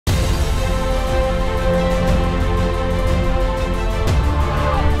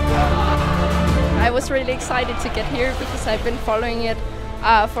really excited to get here because I've been following it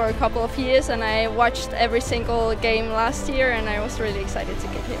for a couple of years, and I watched every single game last year, and I was really excited to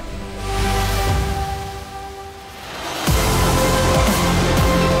get here.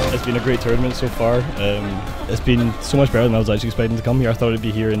 It's been a great tournament so far. It's been so much better than I was actually expecting to come here. I thought it'd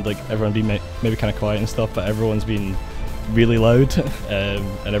be here and like everyone be maybe kind of quiet and stuff, but everyone's been really loud,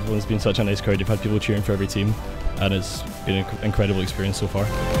 and everyone's been such a nice crowd. You've had people cheering for every team, and it's been an incredible experience so far.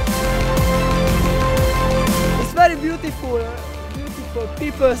 It's very beautiful.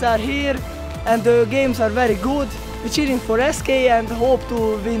 People are here, and the games are very good. We're cheering for SK and hope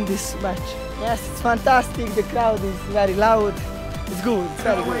to win this match. Yes, it's fantastic. The crowd is very loud. It's good. It's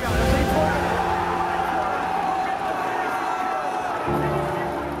very good.